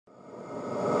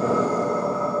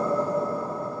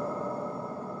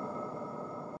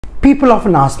People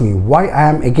often ask me why I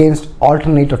am against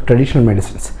alternate or traditional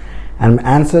medicines, and my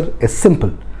answer is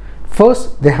simple.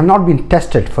 First, they have not been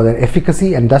tested for their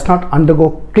efficacy and does not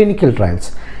undergo clinical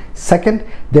trials. Second,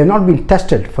 they have not been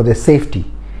tested for their safety.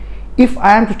 If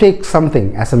I am to take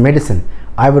something as a medicine,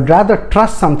 I would rather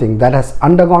trust something that has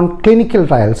undergone clinical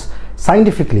trials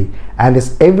scientifically and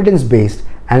is evidence-based,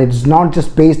 and it is not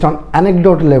just based on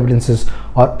anecdotal evidences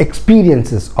or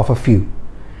experiences of a few.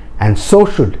 And so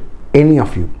should any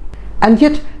of you. And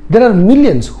yet, there are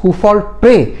millions who fall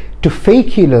prey to fake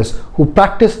healers who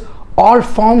practice all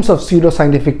forms of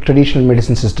pseudoscientific traditional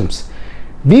medicine systems.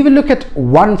 We will look at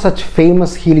one such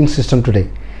famous healing system today,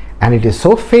 and it is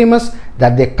so famous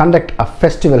that they conduct a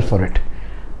festival for it.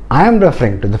 I am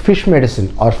referring to the fish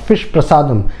medicine or fish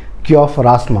prasadam cure for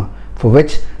asthma, for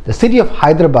which the city of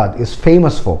Hyderabad is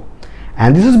famous for.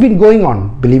 And this has been going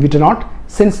on, believe it or not,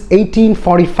 since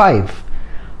 1845.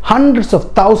 Hundreds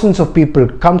of thousands of people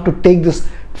come to take this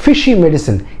fishy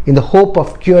medicine in the hope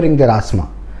of curing their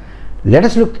asthma. Let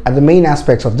us look at the main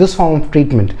aspects of this form of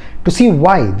treatment to see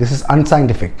why this is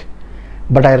unscientific.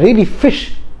 But I really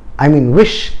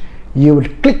wish you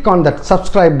would click on that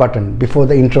subscribe button before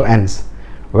the intro ends.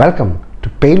 Welcome to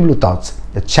Pale Blue Thoughts,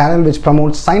 the channel which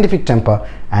promotes scientific temper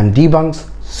and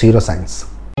debunks pseudoscience.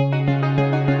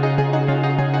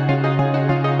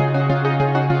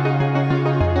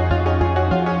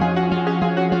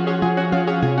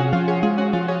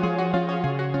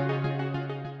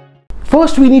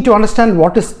 First, we need to understand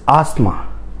what is asthma.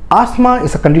 Asthma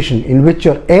is a condition in which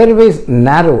your airways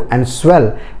narrow and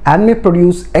swell and may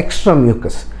produce extra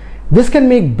mucus. This can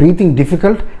make breathing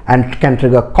difficult and can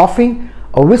trigger coughing,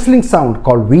 a whistling sound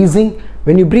called wheezing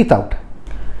when you breathe out.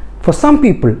 For some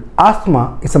people,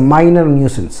 asthma is a minor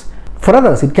nuisance. For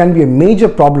others, it can be a major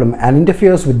problem and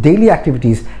interferes with daily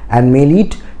activities and may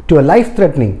lead to a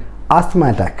life-threatening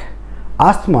asthma attack.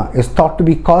 Asthma is thought to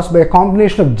be caused by a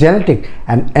combination of genetic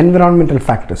and environmental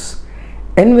factors.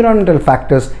 Environmental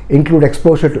factors include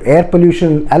exposure to air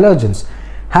pollution and allergens.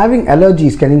 Having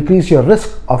allergies can increase your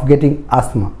risk of getting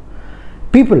asthma.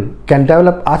 People can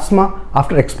develop asthma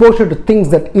after exposure to things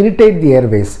that irritate the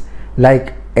airways,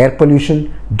 like air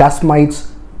pollution, dust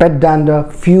mites, pet dander,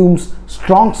 fumes,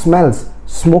 strong smells,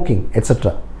 smoking,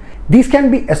 etc. These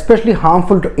can be especially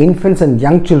harmful to infants and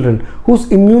young children whose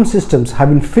immune systems have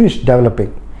been finished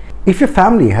developing. If your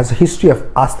family has a history of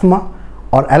asthma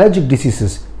or allergic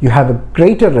diseases, you have a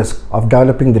greater risk of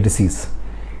developing the disease.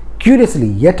 Curiously,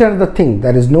 yet another thing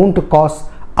that is known to cause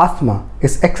asthma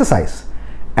is exercise.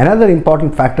 Another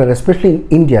important factor, especially in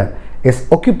India, is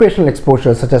occupational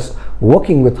exposure, such as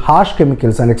working with harsh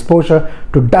chemicals and exposure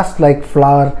to dust like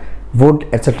flour, wood,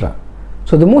 etc.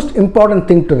 So the most important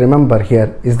thing to remember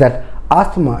here is that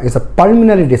asthma is a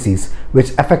pulmonary disease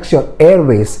which affects your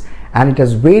airways, and it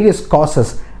has various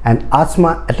causes, and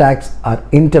asthma attacks are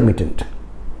intermittent.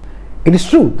 It is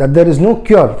true that there is no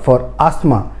cure for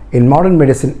asthma in modern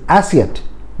medicine as yet,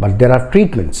 but there are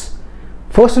treatments.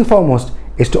 First and foremost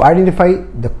is to identify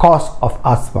the cause of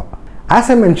asthma. As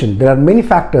I mentioned, there are many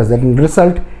factors that will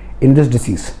result in this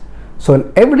disease. So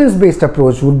an evidence-based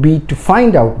approach would be to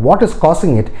find out what is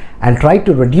causing it and try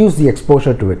to reduce the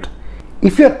exposure to it.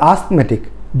 If you are asthmatic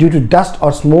due to dust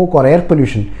or smoke or air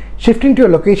pollution, shifting to a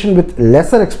location with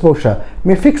lesser exposure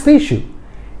may fix the issue.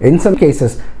 In some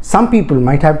cases, some people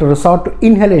might have to resort to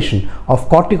inhalation of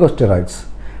corticosteroids,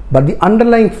 but the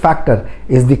underlying factor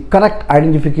is the correct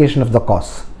identification of the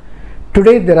cause.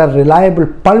 Today, there are reliable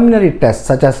pulmonary tests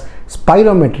such as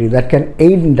spirometry that can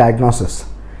aid in diagnosis.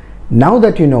 Now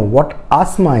that you know what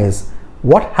asthma is,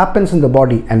 what happens in the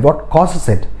body and what causes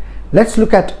it, let's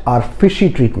look at our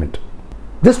fishy treatment.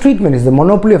 This treatment is the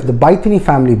monopoly of the Bathini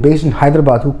family based in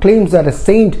Hyderabad, who claims that a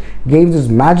saint gave this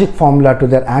magic formula to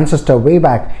their ancestor way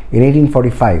back in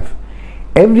 1845.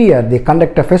 Every year they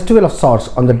conduct a festival of sorts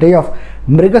on the day of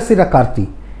Mrigasira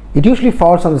Karthi. It usually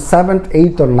falls on the 7th,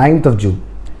 8th or 9th of June.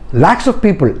 Lakhs of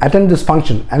people attend this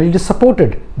function, and it is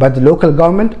supported by the local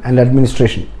government and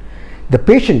administration. The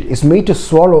patient is made to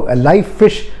swallow a live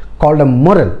fish called a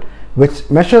murrel, which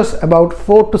measures about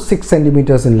 4 to 6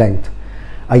 centimeters in length.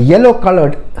 A yellow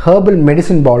colored herbal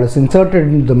medicine ball is inserted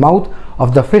into the mouth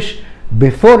of the fish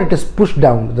before it is pushed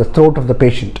down the throat of the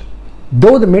patient.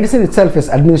 Though the medicine itself is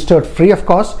administered free of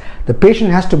cost, the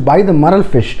patient has to buy the murrel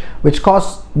fish, which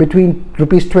costs between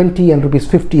Rs 20 and Rs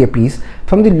 50 a piece,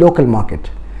 from the local market.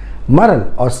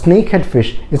 Murrel or snakehead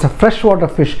fish is a freshwater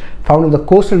fish found in the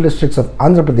coastal districts of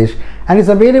Andhra Pradesh and is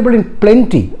available in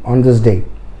plenty on this day.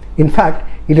 In fact,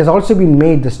 it has also been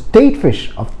made the state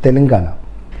fish of Telangana.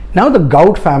 Now the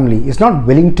Goud family is not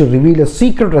willing to reveal a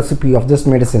secret recipe of this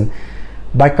medicine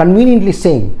by conveniently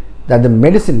saying that the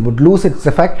medicine would lose its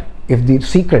effect if the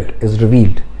secret is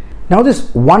revealed. Now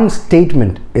this one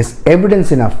statement is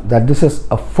evidence enough that this is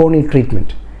a phony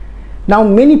treatment. Now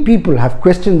many people have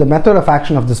questioned the method of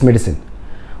action of this medicine.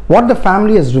 What the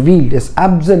family has revealed is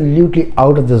absolutely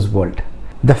out of this world.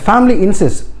 The family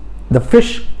insists the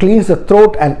fish cleans the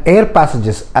throat and air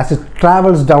passages as it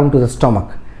travels down to the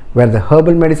stomach, where the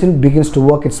herbal medicine begins to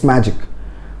work its magic.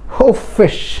 Oh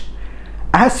fish!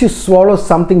 As you swallow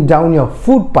something down your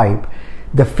food pipe,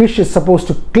 the fish is supposed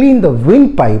to clean the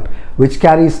windpipe which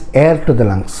carries air to the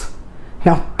lungs.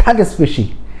 Now that is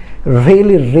fishy.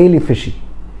 Really fishy.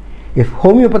 If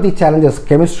homeopathy challenges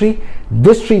chemistry,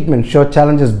 this treatment sure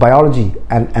challenges biology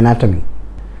and anatomy.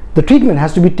 The treatment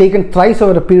has to be taken thrice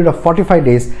over a period of 45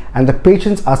 days, and the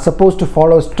patients are supposed to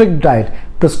follow a strict diet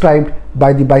prescribed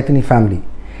by the Bathini family.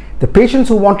 The patients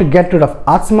who want to get rid of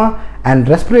asthma and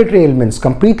respiratory ailments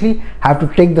completely have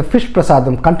to take the fish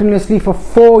prasadam continuously for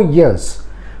 4 years.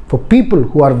 For people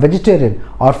who are vegetarian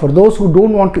or for those who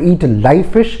don't want to eat a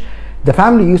live fish, the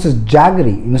family uses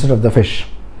jaggery instead of the fish.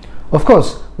 Of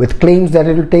course, with claims that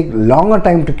it will take longer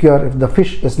time to cure if the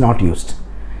fish is not used.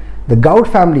 The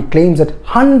Goud family claims that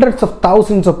hundreds of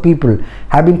thousands of people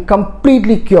have been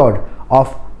completely cured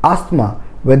of asthma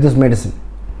with this medicine.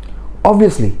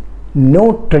 Obviously,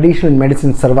 no traditional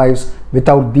medicine survives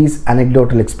without these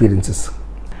anecdotal experiences.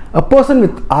 A person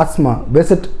with asthma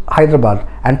visits Hyderabad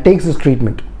and takes this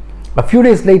treatment. A few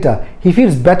days later, he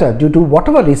feels better due to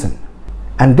whatever reason,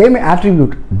 and they may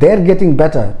attribute their getting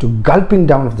better to gulping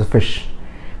down of the fish.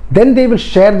 Then they will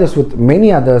share this with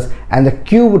many others and the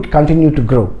queue would continue to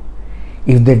grow.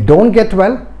 If they don't get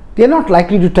well, they are not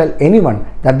likely to tell anyone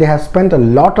that they have spent a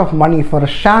lot of money for a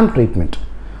sham treatment.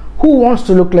 Who wants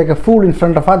to look like a fool in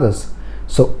front of others?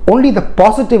 So only the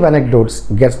positive anecdotes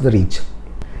gets the reach.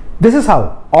 This is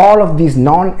how all of these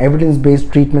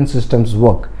non-evidence-based treatment systems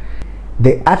work.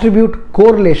 They attribute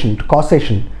correlation to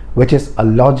causation, which is a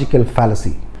logical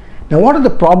fallacy. Now what are the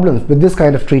problems with this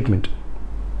kind of treatment?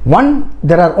 One,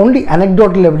 there are only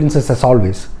anecdotal evidences as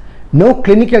always. No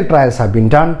clinical trials have been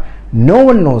done, no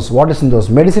one knows what is in those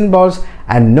medicine balls,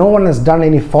 and no one has done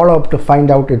any follow-up to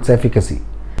find out its efficacy.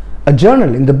 A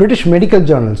journal in the British Medical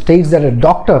Journal states that a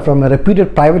doctor from a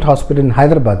reputed private hospital in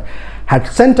Hyderabad had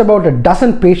sent about a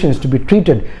dozen patients to be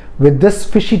treated with this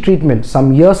fishy treatment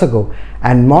some years ago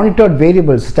and monitored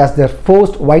variables such as their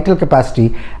forced vital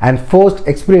capacity and forced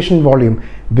expiration volume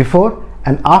before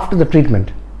and after the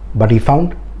treatment, but he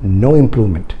found no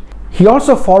improvement. He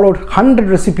also followed 100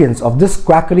 recipients of this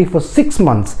quackery for 6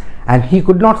 months and he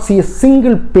could not see a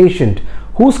single patient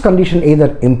whose condition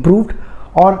either improved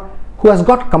or who has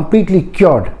got completely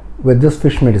cured with this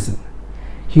fish medicine.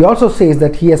 He also says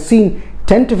that he has seen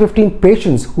 10 to 15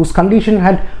 patients whose condition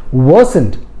had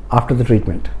worsened after the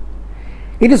treatment.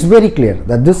 It is very clear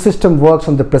that this system works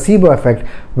on the placebo effect,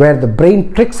 where the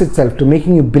brain tricks itself to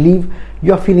making you believe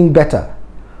you are feeling better.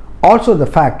 Also, the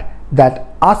fact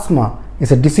that asthma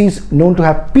is a disease known to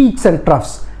have peaks and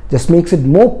troughs just makes it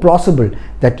more plausible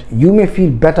that you may feel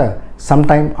better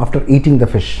sometime after eating the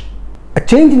fish. A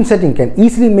change in setting can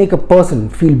easily make a person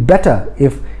feel better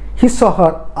if his or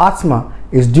her asthma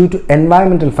is due to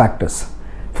environmental factors.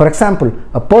 For example,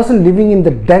 a person living in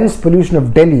the dense pollution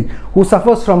of Delhi who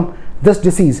suffers from this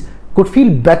disease could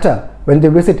feel better when they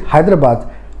visit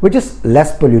Hyderabad, which is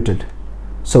less polluted.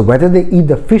 So whether they eat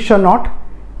the fish or not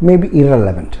may be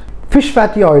irrelevant. Fish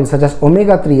fatty oils such as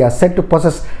omega-3 are said to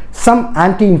possess some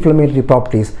anti-inflammatory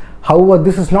properties. However,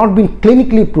 this has not been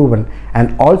clinically proven,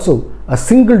 and also a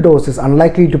single dose is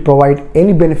unlikely to provide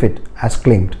any benefit as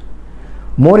claimed.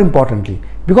 More importantly,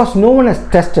 because no one has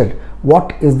tested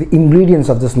what is the ingredients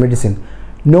of this medicine,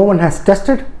 no one has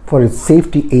tested for its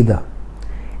safety either.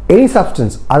 Any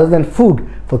substance other than food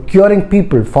for curing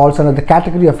people falls under the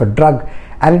category of a drug,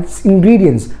 and its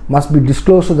ingredients must be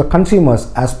disclosed to the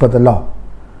consumers as per the law.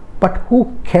 But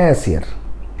who cares here?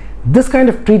 This kind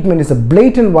of treatment is a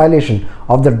blatant violation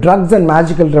of the Drugs and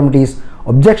Magical Remedies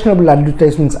Objectionable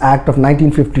Advertisements Act of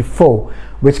 1954,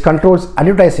 which controls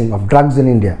advertising of drugs in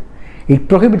India. It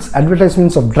prohibits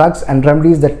advertisements of drugs and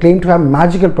remedies that claim to have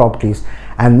magical properties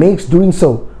and makes doing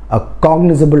so a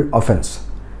cognizable offense.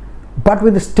 But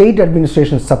with the state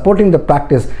administration supporting the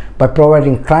practice by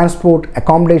providing transport,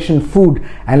 accommodation, food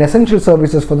and essential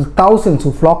services for the thousands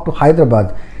who flock to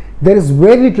Hyderabad, there is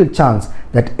very little chance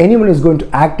that anyone is going to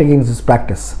act against this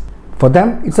practice. For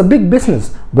them, it's a big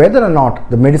business whether or not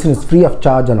the medicine is free of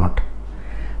charge or not.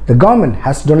 The government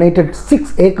has donated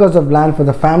 6 acres of land for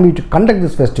the family to conduct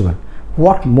this festival.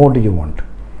 What more do you want?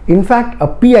 In fact, a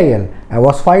PIL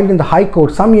was filed in the High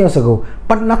Court some years ago,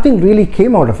 but nothing really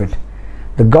came out of it.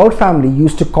 The Goud family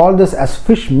used to call this as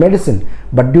fish medicine,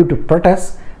 but due to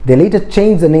protests, They later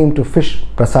changed the name to fish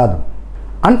Prasadam.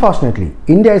 Unfortunately,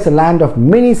 India is a land of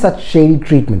many such shady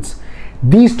treatments.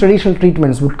 These traditional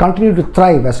treatments would continue to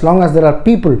thrive as long as there are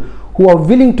people who are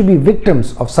willing to be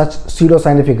victims of such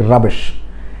pseudoscientific rubbish.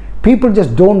 People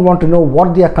just don't want to know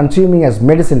what they are consuming as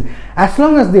medicine as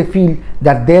long as they feel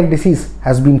that their disease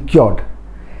has been cured.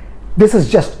 This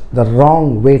is just the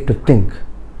wrong way to think.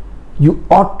 You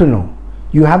ought to know.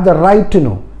 You have the right to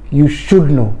know. You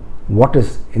should know what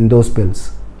is in those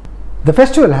pills. The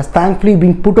festival has thankfully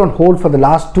been put on hold for the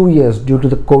last 2 years due to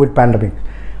the COVID pandemic.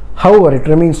 However, it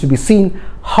remains to be seen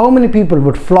how many people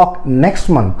would flock next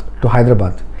month to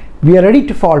Hyderabad. We are ready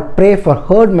to fall prey for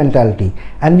herd mentality,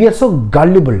 and we are so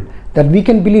gullible that we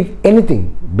can believe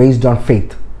anything based on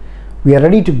faith. We are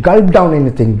ready to gulp down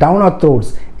anything down our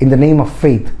throats in the name of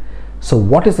faith. So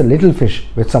what is a little fish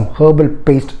with some herbal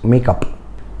paste makeup?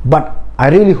 But I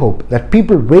really hope that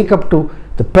people wake up to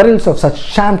the perils of such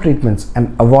sham treatments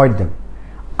and avoid them.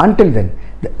 Until then,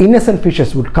 the innocent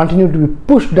fishes would continue to be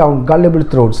pushed down gullible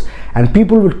throats, and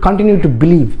people would continue to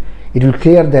believe it will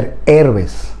clear their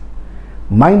airways.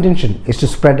 My intention is to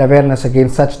spread awareness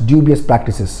against such dubious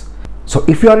practices. So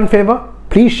if you are in favor,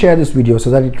 please share this video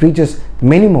so that it reaches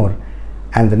many more,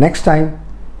 and the next time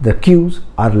the queues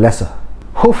are lesser.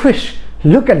 Oh fish,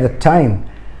 look at the time.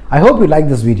 I hope you like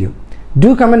this video.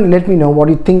 Do comment and let me know what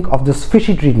you think of this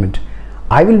fishy treatment.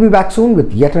 I will be back soon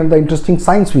with yet another interesting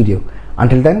science video.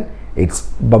 Until then, it's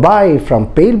bye-bye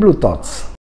from Pale Blue Thoughts.